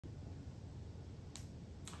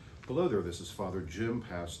Hello there, this is Father Jim,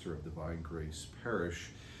 pastor of Divine Grace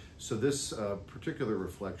Parish. So this particular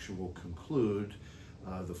reflection will conclude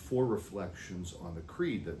the 4 reflections on the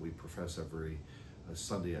creed that we profess every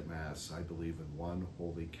Sunday at Mass. I believe in one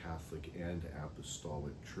holy Catholic and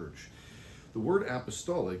Apostolic Church. The word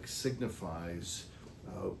apostolic signifies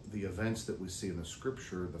the events that we see in the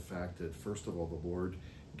scripture, the fact that first of all the Lord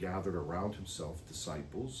gathered around himself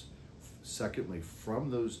disciples. Secondly,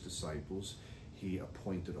 from those disciples he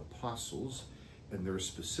appointed apostles, and their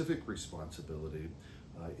specific responsibility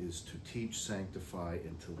is to teach, sanctify,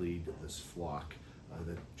 and to lead this flock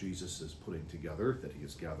that Jesus is putting together, that he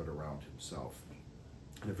has gathered around himself.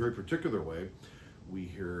 In a very particular way, we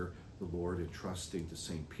hear the Lord entrusting to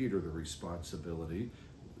St. Peter the responsibility,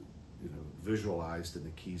 visualized in the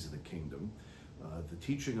keys of the kingdom, the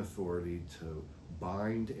teaching authority to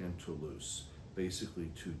bind and to loose, basically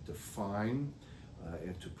to define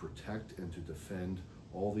and to protect and to defend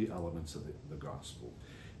all the elements of the gospel.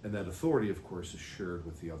 And that authority, of course, is shared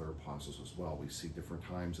with the other apostles as well. We see different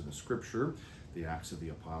times in the scripture, the Acts of the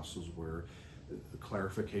Apostles, where the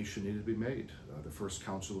clarification needed to be made. The first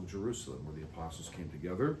Council of Jerusalem, where the apostles came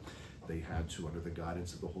together, they had to, under the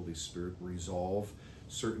guidance of the Holy Spirit, resolve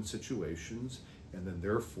certain situations, and then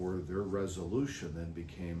therefore their resolution then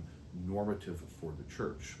became normative for the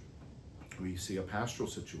church. We see a pastoral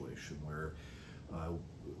situation where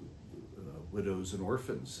widows and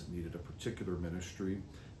orphans needed a particular ministry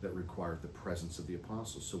that required the presence of the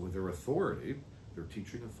apostles. So with their authority, their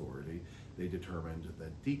teaching authority, they determined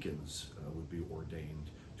that deacons would be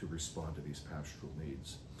ordained to respond to these pastoral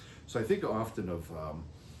needs. So I think often of, a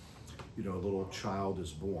little child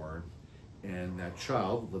is born, and that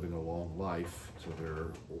child living a long life till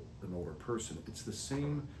they're an older person. It's the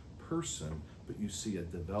same person, but you see a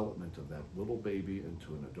development of that little baby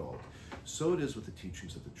into an adult. So it is with the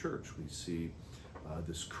teachings of the church. We see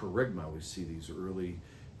this charisma, we see these early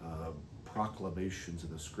proclamations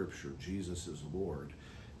in the scripture, Jesus is Lord.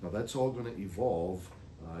 Now that's all going to evolve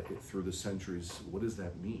through the centuries. What does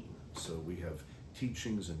that mean? So we have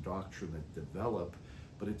teachings and doctrine that develop,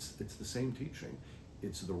 but it's the same teaching.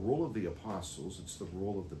 It's the role of the apostles, it's the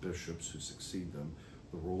role of the bishops who succeed them,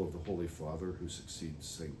 the role of the Holy Father who succeeds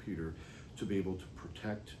St. Peter, to be able to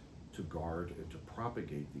protect, to guard, and to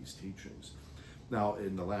propagate these teachings. Now,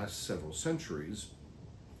 in the last several centuries,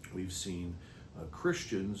 we've seen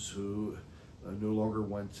Christians who no longer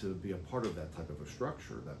want to be a part of that type of a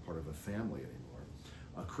structure, that part of a family anymore.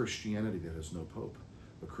 A Christianity that has no pope,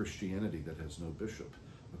 a Christianity that has no bishop,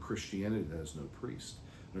 a Christianity that has no priest.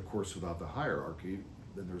 And of course, without the hierarchy,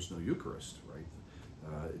 then there's no Eucharist, right?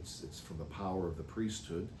 It's from the power of the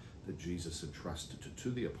priesthood that Jesus entrusted to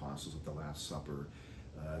the apostles at the Last Supper,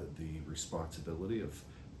 the responsibility of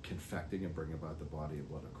confecting and bringing about the body and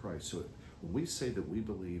blood of Christ. So when we say that we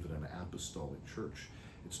believe in an apostolic church,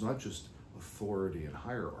 it's not just authority and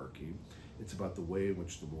hierarchy, it's about the way in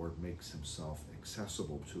which the Lord makes himself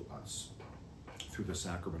accessible to us through the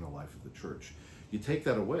sacramental life of the church. You take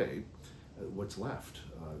that away, what's left?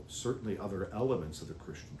 Certainly other elements of the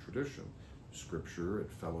Christian tradition, scripture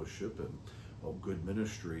and fellowship and good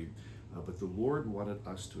ministry, but the Lord wanted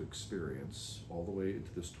us to experience, all the way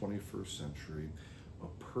into this 21st century,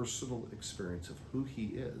 a personal experience of who he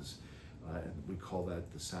is, and we call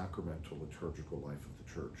that the sacramental liturgical life of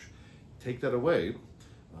the church. Take that away,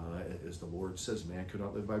 as the Lord says, man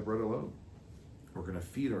cannot live by bread alone. We're going to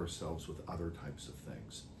feed ourselves with other types of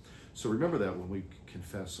things. So remember that when we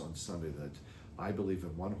confess on Sunday that I believe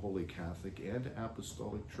in one holy Catholic and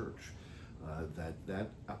Apostolic Church, that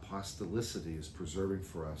apostolicity is preserving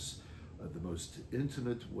for us the most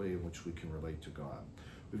intimate way in which we can relate to God.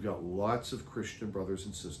 We've got lots of Christian brothers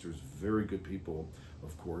and sisters, very good people,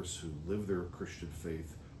 of course, who live their Christian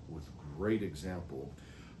faith with great example,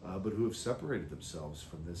 but who have separated themselves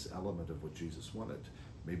from this element of what Jesus wanted.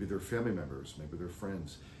 Maybe they're family members, maybe they're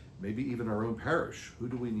friends, maybe even our own parish. Who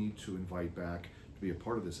do we need to invite back to be a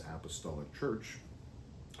part of this apostolic church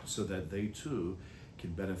so that they too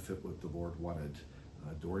can benefit what the Lord wanted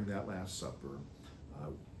during that Last Supper,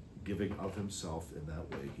 giving of himself in that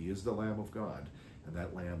way. He is the Lamb of God, and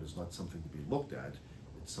that Lamb is not something to be looked at,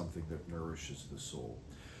 it's something that nourishes the soul.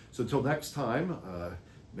 So until next time,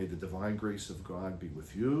 may the divine grace of God be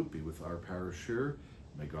with you, be with our parish here.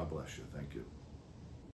 May God bless you. Thank you.